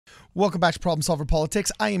Welcome back to Problem Solver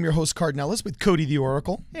Politics. I am your host, Cardinellis, with Cody the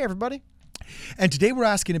Oracle. Hey, everybody. And today we're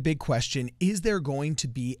asking a big question. Is there going to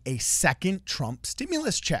be a second Trump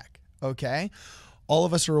stimulus check? Okay. All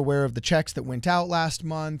of us are aware of the checks that went out last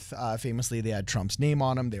month. Famously, they had Trump's name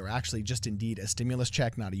on them. They were actually just indeed a stimulus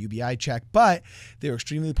check, not a UBI check, but they were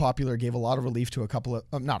extremely popular, gave a lot of relief to a couple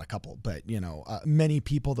of, not a couple, but, many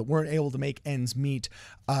people that weren't able to make ends meet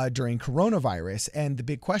during coronavirus. And the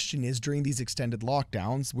big question is, during these extended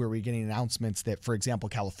lockdowns, where we're getting announcements that, for example,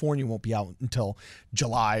 California won't be out until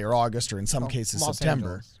July or August, or in some cases,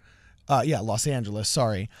 September. Los Angeles,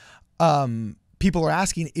 sorry. People are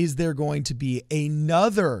asking, is there going to be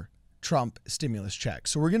another Trump stimulus check?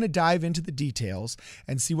 So we're going to dive into the details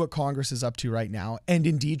and see what Congress is up to right now, and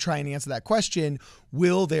indeed try and answer that question.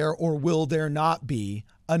 Will there or will there not be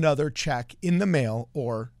another check in the mail,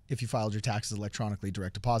 or if you filed your taxes electronically,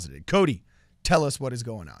 direct deposited? Cody, tell us what is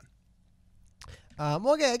going on.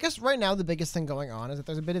 I guess right now the biggest thing going on is that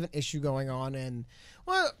there's a bit of an issue going on, and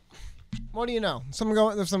what do you know?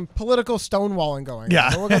 There's some political stonewalling going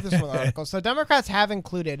on. But we'll get this from the article. So Democrats have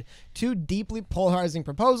included two deeply polarizing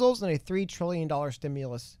proposals in a $3 trillion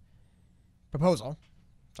stimulus proposal.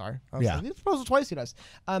 Sorry. This proposal twice, he does.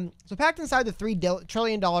 So packed inside the $3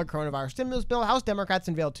 trillion coronavirus stimulus bill, House Democrats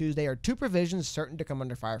unveiled Tuesday are two provisions certain to come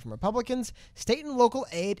under fire from Republicans: state and local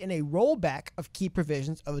aid and a rollback of key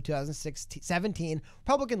provisions of the 2017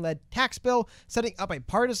 Republican-led tax bill, setting up a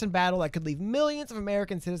partisan battle that could leave millions of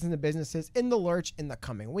American citizens and businesses in the lurch in the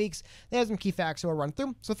coming weeks. They have some key facts we'll run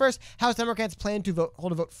through. So first, House Democrats plan to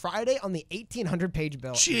hold a vote Friday on the 1,800-page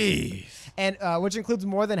bill. Jeez. And which includes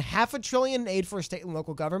more than $500 billion in aid for state and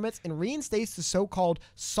local governments, and reinstates the so-called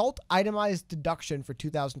SALT itemized deduction for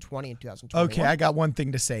 2020 and 2021. Okay, I got one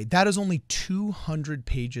thing to say. That is only 200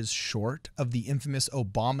 pages short of the infamous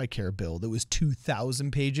Obamacare bill that was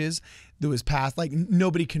 2,000 pages that was passed. Like,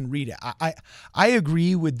 nobody can read it. I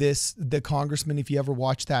agree with this. The congressman, if you ever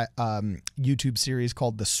watch that YouTube series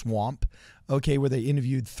called The Swamp, okay, where they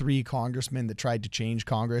interviewed 3 congressmen that tried to change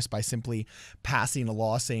Congress by simply passing a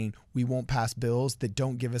law saying we won't pass bills that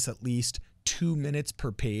don't give us at least 2 minutes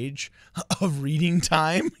per page of reading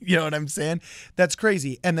time. You know what I'm saying? That's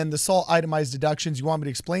crazy. And then the SALT itemized deductions. You want me to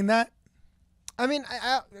explain that? I mean,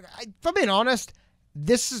 if I'm being honest,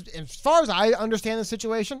 this is, as far as I understand the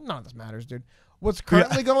situation, none of this matters, dude. What's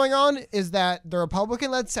currently going on is that the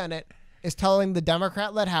Republican-led Senate is telling the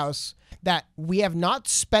Democrat-led House that we have not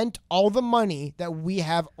spent all the money that we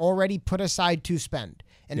have already put aside to spend.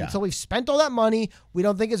 And until we've spent all that money, we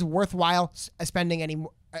don't think it's worthwhile spending any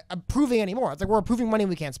more. Approving anymore. It's like we're approving money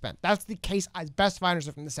we can't spend. That's the case as best I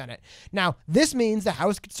understand from the Senate. Now, this means the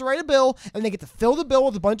House gets to write a bill, and they get to fill the bill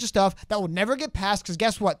with a bunch of stuff that will never get passed, because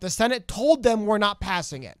guess what? The Senate told them we're not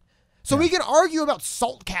passing it. So we can argue about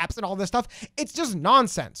SALT caps and all this stuff. It's just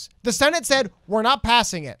nonsense. The Senate said we're not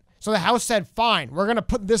passing it. So the House said, fine, we're going to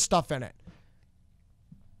put this stuff in it.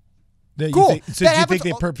 Cool. Do you think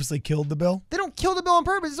they purposely killed the bill? They don't kill the bill on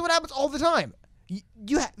purpose. This is what happens all the time.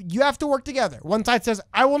 You have to work together. One side says,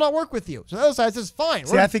 I will not work with you. So the other side says, fine.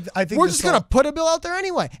 I think we're just going to put a bill out there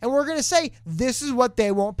anyway. And we're going to say, this is what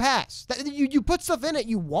they won't pass. You put stuff in it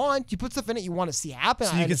you want. You put stuff in it you want to see happen.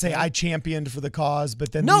 So you can say, I championed for the cause,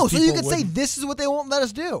 but then no, so you can say, this is what they won't let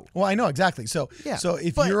us do. Well, I know, exactly. So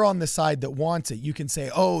if you're on the side that wants it, you can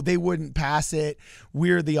say, oh, they wouldn't pass it.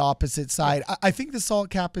 We're the opposite side. I think the SALT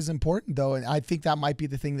cap is important, though, and I think that might be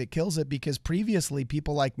the thing that kills it, because previously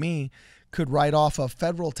people like me could write off of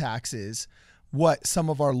federal taxes what some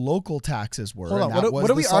of our local taxes were. Hold on, what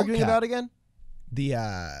are we arguing about again? The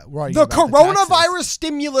coronavirus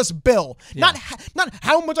stimulus bill. Not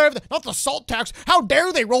how much I have, not the SALT tax. How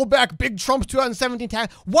dare they roll back Big Trump's 2017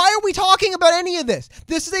 tax? Why are we talking about any of this?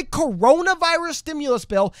 This is a coronavirus stimulus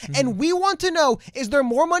bill, and we want to know, is there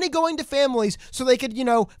more money going to families so they could,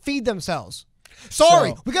 feed themselves?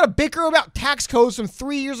 Sorry, we got to bicker about tax codes from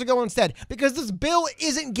 3 years ago instead, because this bill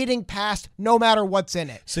isn't getting passed no matter what's in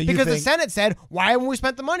it. Because the Senate said, why haven't we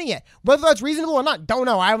spent the money yet? Whether that's reasonable or not, don't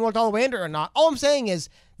know. I haven't looked all the way into it or not. All I'm saying is,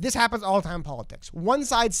 this happens all the time in politics. One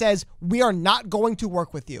side says, we are not going to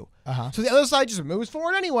work with you. So the other side just moves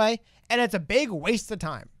forward anyway, and it's a big waste of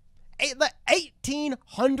time.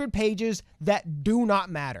 1,800 pages that do not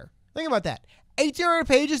matter. Think about that. 1,800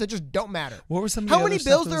 pages that just don't matter. What were some of the other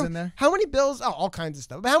stuff that was in there? How many bills? Oh, all kinds of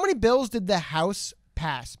stuff. But how many bills did the House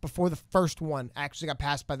pass before the first one actually got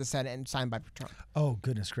passed by the Senate and signed by Trump? Oh,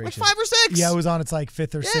 goodness gracious. Like 5 or 6. Yeah, it was on its like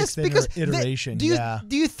 5th or 6th iteration. Do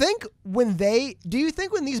you think when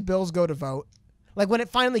these bills go to vote, like when it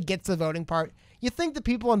finally gets to the voting part, You think the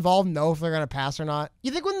people involved know if they're going to pass or not? You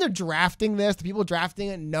think when they're drafting this, the people drafting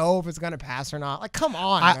it know if it's going to pass or not? Like, come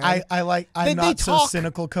on, man. I'm not so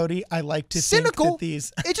cynical, Cody. I like to think that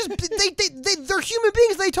these... It's just, they're human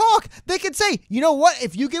beings. They talk. They could say, you know what?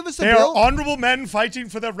 If you give us a bill... They are honorable men fighting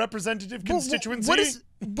for their representative constituency.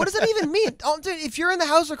 What does that even mean? If you're in the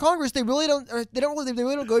House or Congress, they really don't go to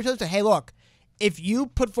each other and say, hey, look, if you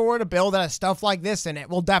put forward a bill that has stuff like this in it,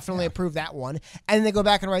 we'll definitely approve that one. And then they go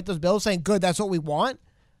back and write those bills saying, good, that's what we want.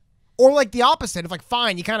 Or like the opposite, of like,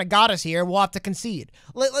 fine, you kind of got us here, we'll have to concede.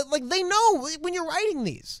 Like they know when you're writing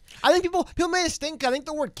these. I think people made us think. I think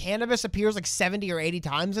the word cannabis appears like 70 or 80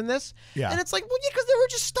 times in this. Yeah. And it's like, well, yeah, because they were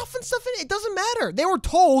just stuffing stuff in it. It doesn't matter. They were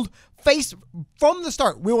told from the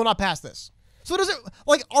start, we will not pass this. So does it,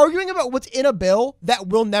 like, arguing about what's in a bill that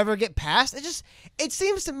will never get passed? It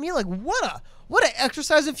seems to me like what an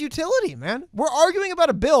exercise in futility, man. We're arguing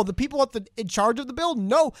about a bill. The people in charge of the bill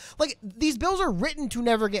know, like, these bills are written to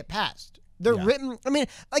never get passed. They're written. I mean,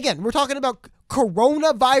 again, we're talking about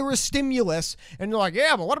coronavirus stimulus, and you're like,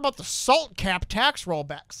 yeah, but what about the salt cap tax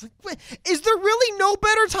rollbacks? Like, is there really no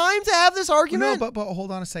better time to have this argument? No, but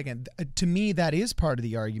hold on a second. To me, that is part of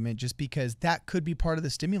the argument, just because that could be part of the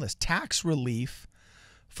stimulus. Tax relief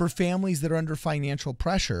for families that are under financial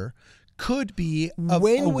pressure could be a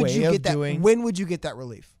way of doing. When would you get that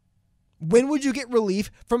relief? When would you get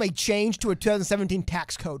relief from a change to a 2017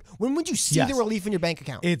 tax code? When would you see the relief in your bank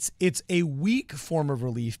account? It's a weak form of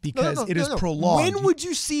relief because it is prolonged. When would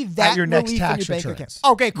you see that your next relief tax in your returns? bank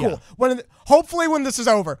account? Okay, cool. Yeah. Hopefully when this is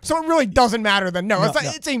over. So it really doesn't matter then. No.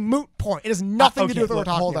 It's a moot point. It has nothing to do with what we're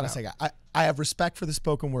talking about. Hold on a second. I have respect for the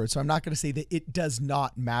spoken word, so I'm not going to say that it does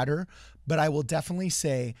not matter, but I will definitely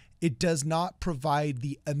say it does not provide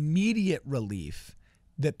the immediate relief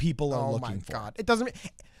that people are looking for. Oh my God. It doesn't...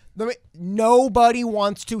 Nobody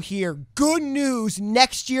wants to hear good news.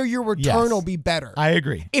 Next year, your return will be better. I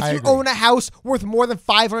agree. If you own a house worth more than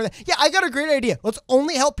 $500,000, yeah, I got a great idea. Let's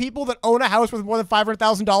only help people that own a house worth more than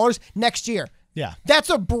 $500,000 next year. Yeah. That's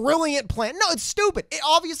a brilliant plan. No, it's stupid. It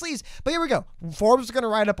obviously is. But here we go. Forbes is going to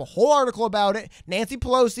write up a whole article about it. Nancy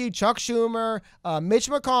Pelosi, Chuck Schumer, Mitch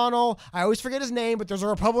McConnell. I always forget his name, but there's a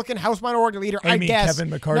Republican House Minority Leader, I guess. Kevin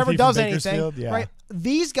McCarthy never does from anything. Bakersfield. Yeah. Right?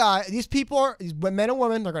 These people, these men and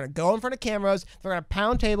women, they're going to go in front of cameras. They're going to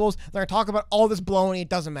pound tables. They're going to talk about all this baloney. It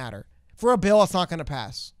doesn't matter. For a bill, it's not going to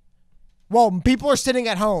pass. Well, people are sitting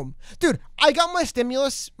at home. Dude, I got my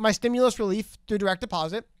stimulus relief through direct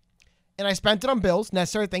deposit. And I spent it on bills,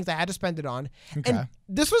 necessary things I had to spend it on. Okay. And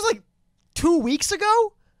this was like 2 weeks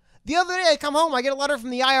ago. The other day I come home, I get a letter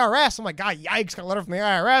from the IRS. I'm like, God, yikes, got a letter from the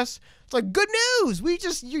IRS. It's like, good news.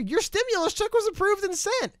 Your stimulus check was approved and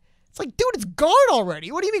sent. It's like, dude, it's gone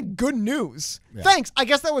already. What do you mean good news? Yeah. Thanks. I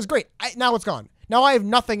guess that was great. Now it's gone. Now I have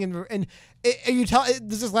nothing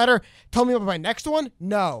does this letter tell me about my next one?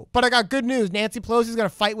 No. But I got good news. Nancy Pelosi's going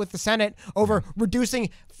to fight with the Senate over reducing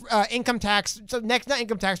income tax. So not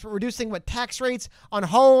income tax, but reducing tax rates on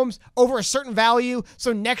homes over a certain value.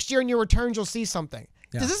 So next year in your returns, you'll see something.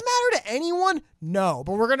 Yeah. Does this matter to anyone? No.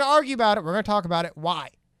 But we're going to argue about it. We're going to talk about it. Why?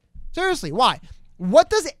 Seriously, why? What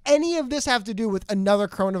does any of this have to do with another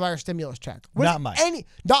coronavirus stimulus check? Not much.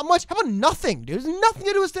 Not much? How about nothing, dude? There's nothing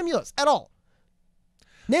to do with stimulus at all.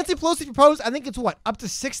 Nancy Pelosi proposed, I think it's up to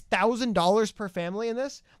 $6,000 per family in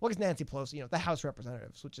this. Well, it's Nancy Pelosi, the House of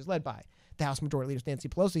Representatives, which is led by the House Majority Leader Nancy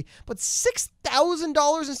Pelosi, but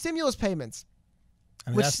 $6,000 in stimulus payments.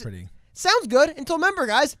 I mean, that's pretty. Sounds good until, remember,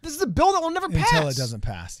 guys, this is a bill that will never pass. Until it doesn't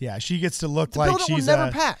pass. Yeah, she gets to look like she's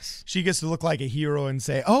never pass. She gets to look like a hero and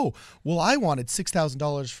say, "Oh, well, I wanted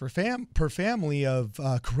 $6,000 per family of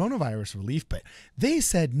coronavirus relief, but they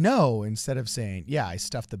said no." Instead of saying, "Yeah, I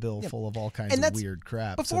stuffed the bill full of all kinds of weird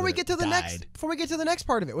crap." Before we get to the next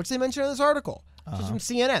part of it, which they mentioned in this article, which is from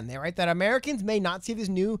CNN, they write that Americans may not see these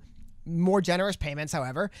new, more generous payments.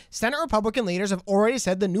 However, Senate Republican leaders have already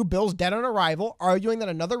said the new bill's dead on arrival, arguing that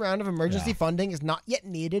another round of emergency funding is not yet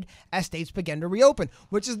needed as states begin to reopen,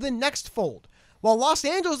 which is the next fold. While Los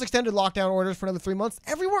Angeles extended lockdown orders for another 3 months,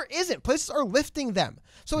 everywhere isn't. Places are lifting them.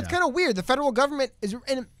 So it's kind of weird. The federal government is,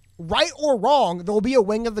 and right or wrong, there will be a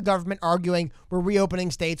wing of the government arguing we're reopening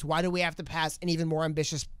states. Why do we have to pass an even more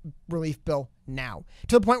ambitious relief bill now?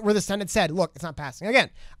 To the point where the Senate said, look, it's not passing. Again,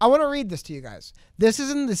 I want to read this to you guys. This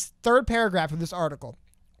is in this third paragraph of this article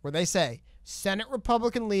where they say, Senate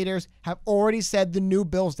Republican leaders have already said the new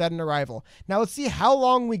bill's dead on arrival. Now let's see how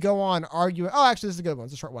long we go on arguing. Oh, actually, this is a good one.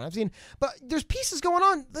 It's a short one. I've seen, but there's pieces going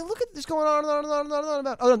on. Look at this going on and on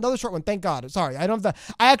about. Oh, another short one. Thank God. Sorry, I don't have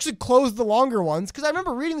the. I actually closed the longer ones because I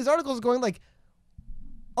remember reading these articles going like,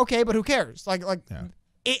 okay, but who cares? Like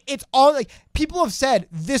It's all like people have said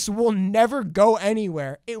this will never go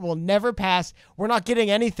anywhere. It will never pass. We're not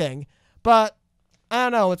getting anything. But I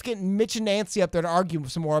don't know. It's getting Mitch and Nancy up there to argue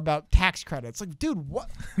some more about tax credits. Like, dude, what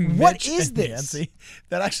is this? Nancy?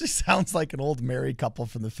 That actually sounds like an old married couple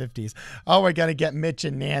from the 50s. Oh, we're going to get Mitch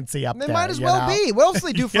and Nancy up there. They might as well be. What else do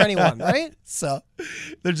they do for anyone, right? So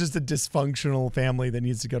they're just a dysfunctional family that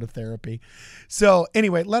needs to go to therapy. So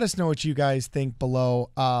anyway, let us know what you guys think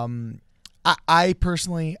below. I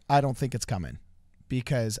personally, I don't think it's coming,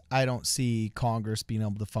 because I don't see Congress being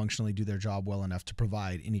able to functionally do their job well enough to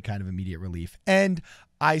provide any kind of immediate relief. And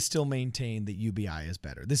I still maintain that UBI is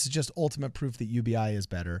better. This is just ultimate proof that UBI is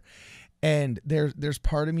better. And there's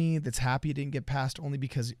part of me that's happy it didn't get passed, only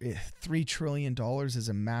because $3 trillion is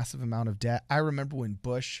a massive amount of debt. I remember when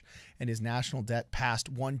Bush and his national debt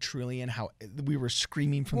passed $1 trillion, how we were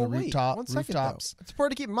screaming from the rooftops. It's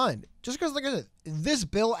important to keep in mind. Just because, like I said, this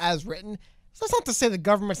bill as written, that's not to say the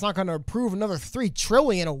government's not going to approve another $3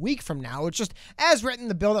 trillion a week from now. It's just, as written,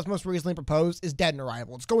 the bill that's most recently proposed is dead in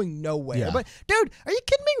arrival. It's going nowhere. Yeah. But, dude, are you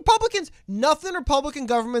kidding me? Republicans, nothing Republican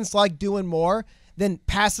governments like doing more than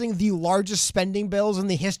passing the largest spending bills in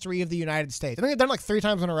the history of the United States. I think they've done like 3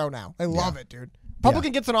 times in a row now. I love it, dude.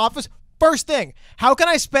 Republican gets in office, first thing, how can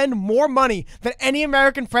I spend more money than any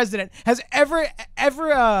American president has ever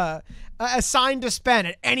assigned to spend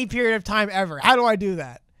at any period of time ever? How do I do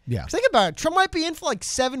that? Yeah. Think about it. Trump might be in for like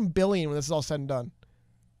 $7 billion when this is all said and done.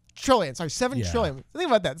 Trillion. Sorry, $7 trillion. Think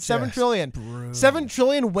about that. $7 trillion. Brutal. $7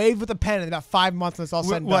 trillion waved with a pen in about 5 months when it's all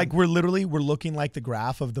said and done. Like we're looking like the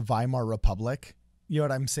graph of the Weimar Republic. You know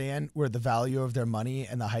what I'm saying? Where the value of their money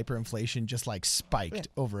and the hyperinflation just like spiked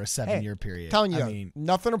over a 7-year period. Telling you,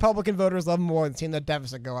 nothing Republican voters love more than seeing the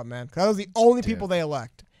deficit go up, man. Because those are the only people they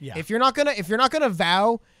elect. Yeah. If you're not gonna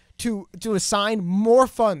vow to assign more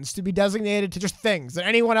funds to be designated to just things than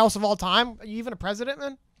anyone else of all time, are you even a president,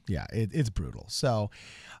 man? Yeah, it's brutal. So,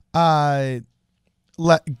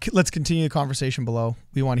 let's continue the conversation below.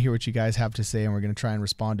 We want to hear what you guys have to say, and we're going to try and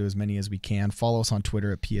respond to as many as we can. Follow us on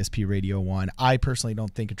Twitter at PSP Radio 1. I personally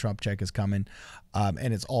don't think a Trump check is coming,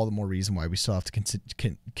 and it's all the more reason why we still have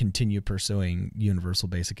to continue pursuing universal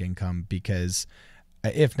basic income, because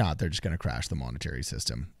if not, they're just going to crash the monetary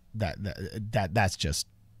system.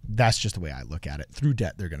 That's just the way I look at it. Through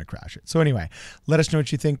debt, they're going to crash it. So anyway, let us know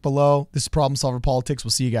what you think below. This is Problem Solver Politics. We'll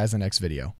see you guys in the next video.